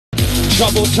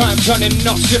Trouble times running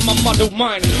nuts in my muddled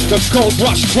mind. The gold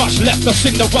rush crush left us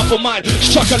in the rubble mine.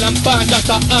 Struggle and burn just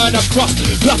to earn a crust.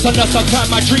 Plus unless I turn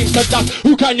my dreams to dust.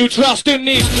 Who can you trust in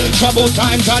these trouble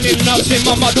times running nuts in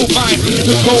my muddled mind?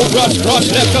 The gold rush crush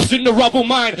left us in the rubble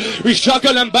mine. We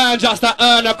struggle and burn just to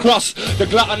earn a crust. The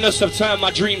gluttonous have turned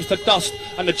my dreams to dust.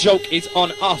 And the joke is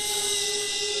on us.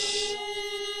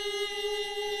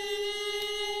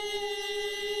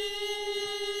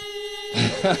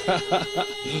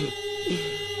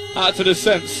 Out to the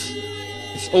sense.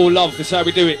 It's all love, this is how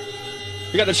we do it.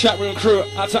 We got the chat room crew,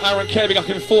 out to Aaron K, we got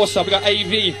Enforcer, we got AV,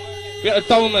 we got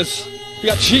the Domers, we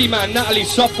got G-Man, Natalie,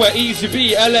 Software, Easy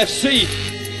B, LFC.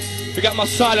 We got my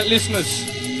silent listeners.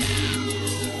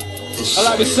 I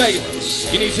like to say,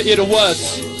 you need to hear the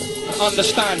words and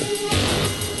understand.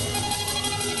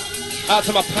 Out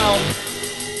to my pound,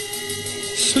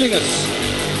 slingers,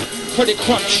 credit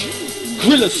crunch,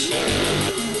 grillers.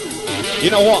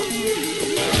 You know what?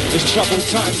 It's troubled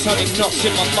times, sounding nuts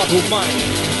in my muddled mind.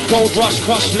 Gold rush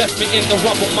crush left me in the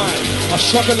rubble mine. I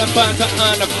struggle and burn to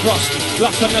earn a crust.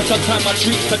 Plus unless I turn my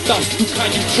dreams to dust. Who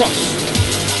can you trust?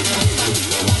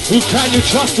 Who can you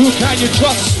trust? Who can you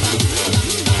trust?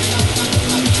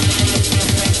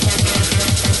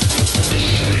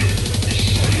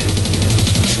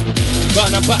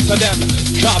 Burn and batter them,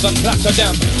 carbon platter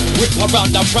them. Whip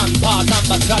around the rampart and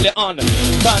battalion.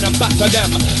 Burn and batter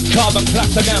them, carbon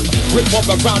platter them. Whip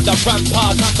around the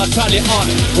rampart and battalion.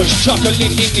 We're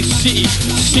struggling in this city,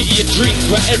 city of dreams,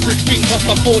 where everything costs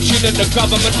a fortune in the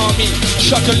government army.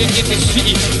 Struggling in this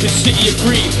city of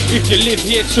greed. If you live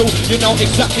here too, you know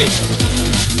exactly.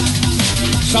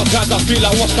 Sometimes I feel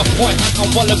like what's the point? I'm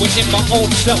wallowing in my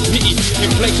own self-pity.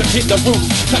 Inflation hit the roof,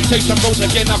 taxation rose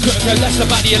again. I couldn't care less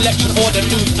about the election or the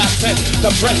news at 10.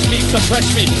 Suppress me,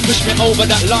 push me over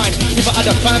that line. If I had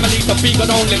a family to be,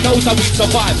 God only knows how we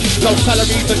survive. Low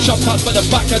salaries and shop cuts, but the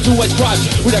backers always drive.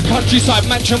 With a countryside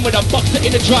mansion with a boxer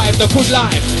in the drive. The good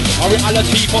life, a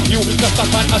reality for few, just a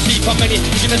fantasy for many.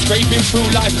 In a scraping through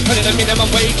life, earning a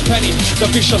minimum wage penny. The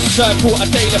vicious circle, a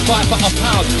daily fight for a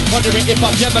pound. Wondering if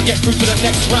I'll ever get through to the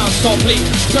next round. So please,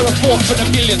 there are forth for the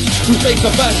millions who face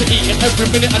adversity in every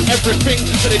minute and everything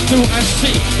that they do and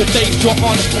see. The days draw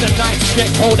on and the nights get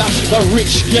colder. The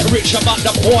rich get richer, but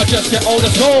the poor just get older.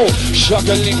 So,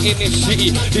 struggling in this city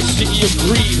of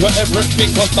greed, where everything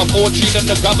costs a fortune and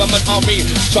the government army.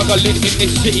 Struggling in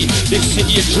this city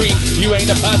of dream. You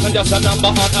ain't a person, just a number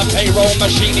on a payroll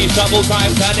machine. These double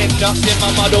times and nuts in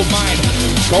my muddled mind.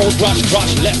 Gold rush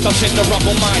crush left us in the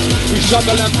rubble mine. We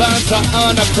struggle and burn to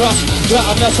earn a crust.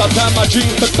 Gluttonous, I turn my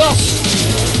dreams to dust.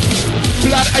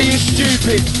 Blood, are you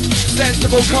stupid?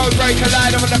 Sensible Codebreaker,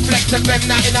 light on the flex of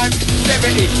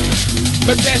M9970.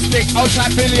 Majestik,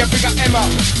 outside Billion, big up Emma.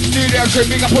 Studio crew,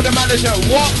 big up all the manager.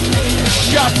 What?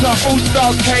 Shut up, all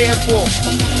stars KF4.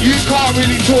 You can't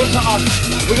really talk to us.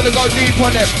 We're gonna go deep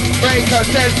on them. Breaker,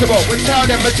 sensible, we tell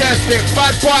them Majestik,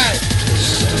 bad boy.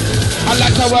 I'd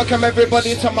like to welcome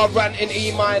everybody to my rant in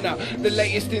E minor, the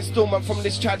latest installment from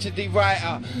this tragedy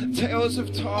writer. Tales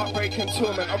of heartbreak and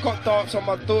torment. I've got darts on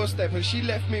my doorstep and she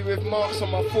left me with marks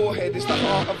on my forehead. It's the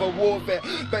heart of a war vet,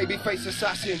 babyface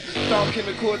assassin, dark in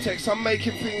the cortex. I'm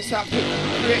making things happen,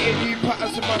 creating new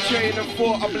patterns in my train of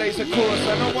thought. I blaze a course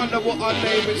and I wonder what our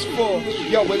name is for.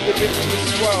 Yo, we're living in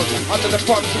this world under the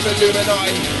thumbs of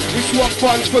Illuminati. We swap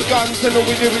funds for guns and all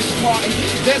we do is party.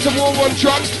 There's a war on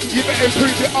drugs, you better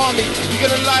improve your army. You're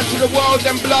gonna lie to the world,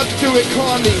 then blood, do it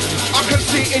calmly. I can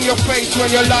see it in your face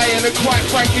when you're lying, and quite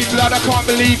frankly, blood, I can't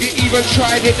believe you even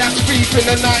tried it. That's thief in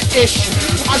the night-ish.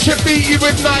 I should beat you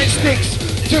with nightsticks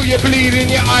till you bleed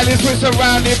in your eyelids. We're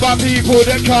surrounded by people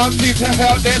that can't seem to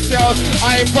help themselves.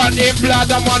 I ain't fronting blood,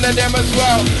 I'm one of them as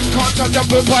well. Can't judge a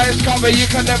book by its cover, you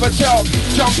can never tell.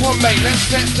 Jump on mate, let's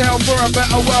set sail for a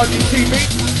better world, you see me?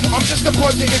 I'm just a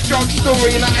positive drug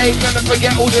story and I ain't gonna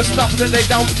forget all the stuff that they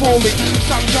done for me.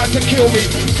 Some tried to kill me,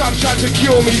 some tried to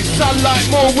cure me. Sunlight,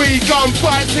 more weed,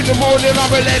 gunfights in the morning,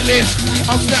 I'm relentless.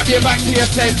 I'll snap you back to your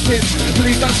senses.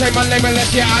 Please don't say my name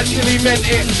unless you actually meant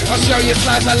it. I'll show you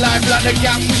slice of life like the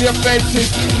gaps in your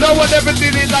fences. No one ever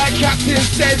did it like Captain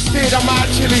Sense did. I'm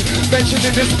actually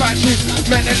mentioning dispatches,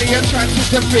 mentally attracted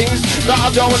to things that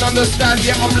I don't understand.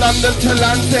 Yet I'm London to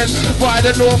London, by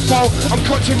the North Pole. I'm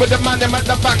coaching with the man, them at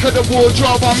the back of the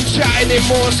wardrobe. I'm chatting in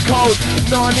Morse code,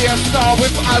 Narnia style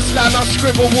with Aslan. I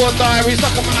scribble war diaries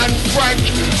like a man Frank.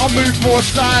 I move more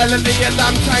silently and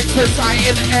damn tank sight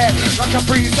in the air like a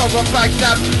breeze over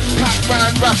Baghdad. Pack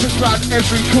round, rappers round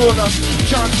every corner.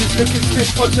 Chances looking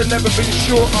stiff, odds have never been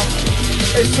shorter.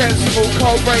 It's sensible,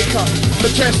 Codebreaker,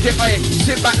 Majestik, hey,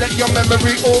 sit back, let your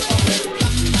memory alter.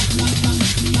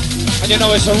 And you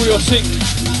know it's a real thing.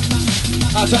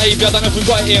 Out to AV, I don't know if we've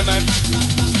got it here, man.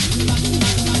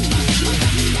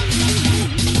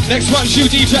 Next one's you,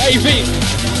 DJ AV.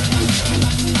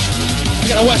 We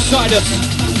got the West Siders.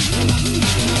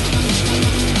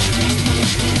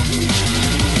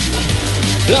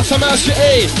 Lots of mercy,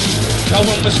 eh? Now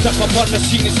when we step up on the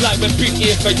scene, it's like we've been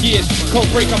here for years.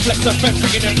 Codebreaker, flex the fence,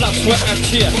 bringing in blood, sweat and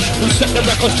tear. We set the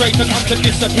record straight and come to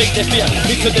dissipate the fear.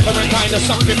 It's a different kind of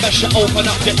something that should open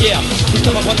up your ear. We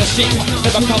step up on the scene,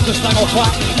 never come to snag or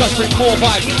fight. Just bring more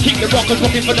vibes, keep the rockers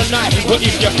rocking for the night. But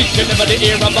if you're thinking never the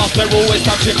ear about, they're always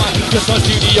touching mine. Just on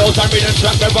studios, I'm in a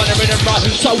track, they're running in and run.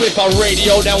 So if a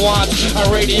radio then wants,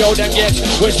 a radio then gets,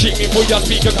 we're streaming for your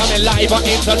speaker coming live on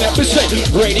internet. We say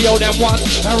radio then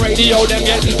wants, a radio then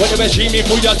gets, when we're streaming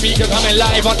for your speaker coming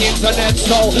live on internet.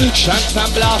 So shanks and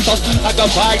blasters, I can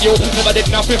find you. Never did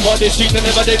nothing for this scene, I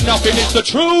never did nothing, it's the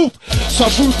truth. So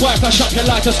rude wife, I shut your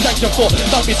light, I skank your foot.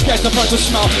 Don't be scared to front to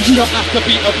smile, you don't have to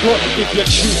be a good. If you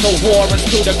choose the war and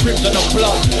spill the crimson of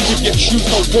blood, if you choose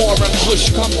the war and push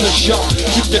come to shove,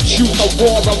 if you choose the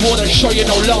war and wanna show you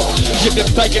no love, you've been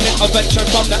begging intervention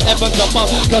from the heavens above.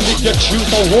 Cause if you choose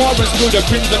the war and spill the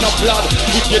crimson of blood,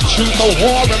 if you choose the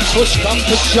war and push come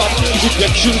to shove, if you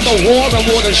choose the war and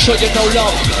wanna show you no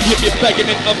love, you've been begging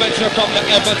intervention from the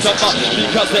heavens above.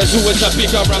 Because there's always a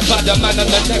bigger and badder man in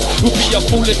the next who'll be a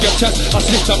fool if you test a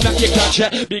system that you can't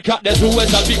check. Because there's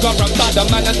always a bigger and badder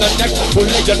man in the next who'll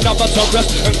lay your number to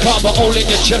rest and carve a hole in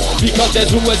your chest. Because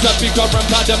there's always a bigger and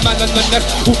badder man in the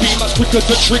next who'll be much quicker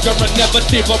to trigger and never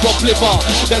diver or flipper.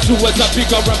 There's always a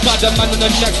bigger and badder man in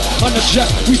the next. On the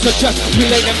chest, we suggest we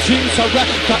lay them teams to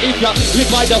rest. Cause if you live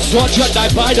by the sword, you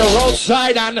die by the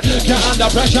roadside. And get under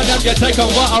pressure, then you take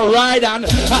over a ride. And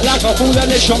act like a fool and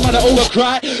let your mother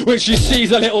overcry when she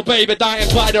sees a little baby dying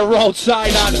by the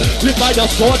roadside. And live by the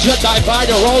sword, you die by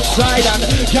the roadside. And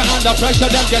get under pressure,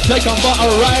 then you take over a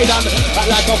ride. And act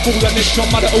like a fool and let your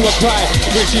mother overcry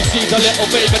when she sees a little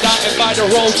baby dying by the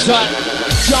roadside.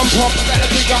 Jump up, better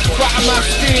pick up fat on my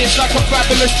steer. It's like a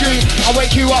fabulous dream. I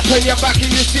wake you up and you're back in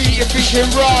your seat. You're thinking,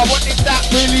 raw, what did that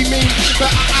really mean?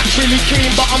 But I act really keen,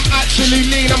 but I'm actually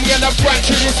lean. I'm gonna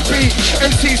fracture this beat.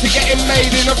 MCs are getting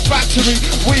made in a factory.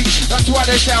 Weak, that's why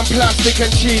they sound plastic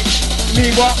and cheap. Me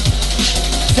what?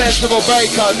 Sensible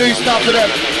Breaker, new stuff for them.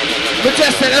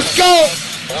 Majestik, let's go!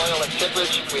 Oil and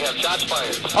tippage, we have shots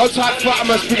fired. Old type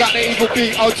Fatimus, we got the evil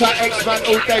beat. Old type X-Man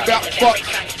all day, we got Fox,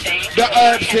 the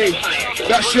Herbsy,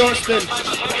 that Shortston.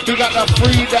 We got the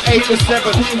 3, the 8, the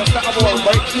 7. What's that other one,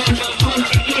 mate?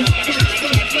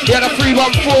 Yeah, the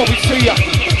 314, we see ya.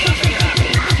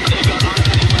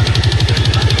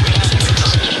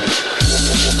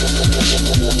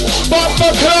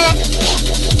 Bumper Club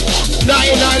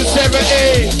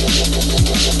 9970.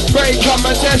 Breaker,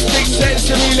 Majestik,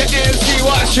 sensory, the MC,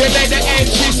 watch your name, the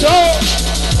entry, so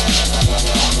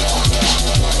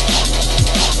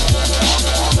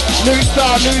new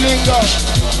star, new lingo.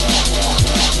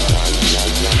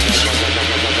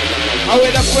 I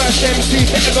we're the first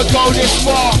MCs to ever go this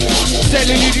far.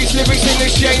 Selling you these lyrics in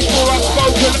exchange for our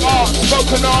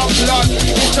spoken art blood.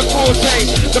 It's the forte,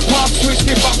 the path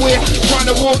twisted, but we're trying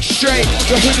to walk straight.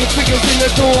 The hooded figures in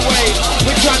the doorway,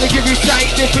 we're trying to give you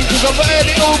something different, cause I've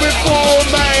heard it all before,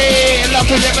 mate.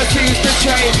 Nothing ever seems to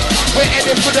change. We're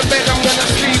heading for the bed, I'm gonna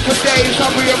sleep for days.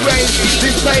 I'll rearrange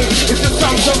this pain, it's a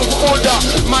some sort of order.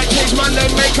 Might change my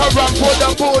name, make her run for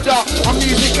the border. Our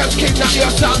music has kidnapped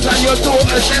your sons and your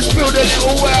daughters. Let's build a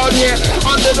little world here.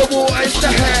 Under the water is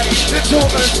the hair, the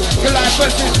tortoise, Goliath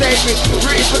versus David.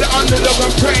 Ready for the underdog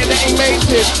and praying that he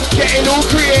makes it. Getting all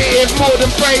creative, more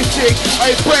than basic.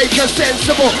 I break a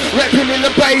sensible, repping in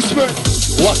the basement.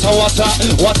 Wata wata,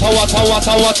 wata wata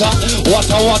wata wata,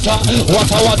 wata wata,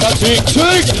 wata wata, tick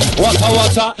tick. Wata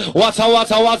wata, wata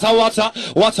wata wata wata,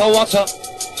 wata wata.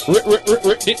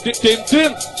 Dim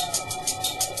dim.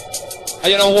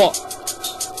 And you know what?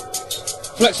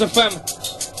 Flex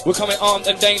FM, we're coming armed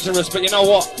and dangerous, but you know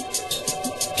what?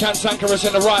 Can't anchor us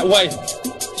in the right way.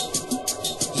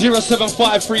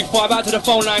 07535, out to the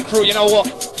phone line crew, you know what?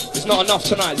 It's not enough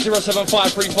tonight.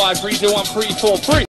 07535 321 343.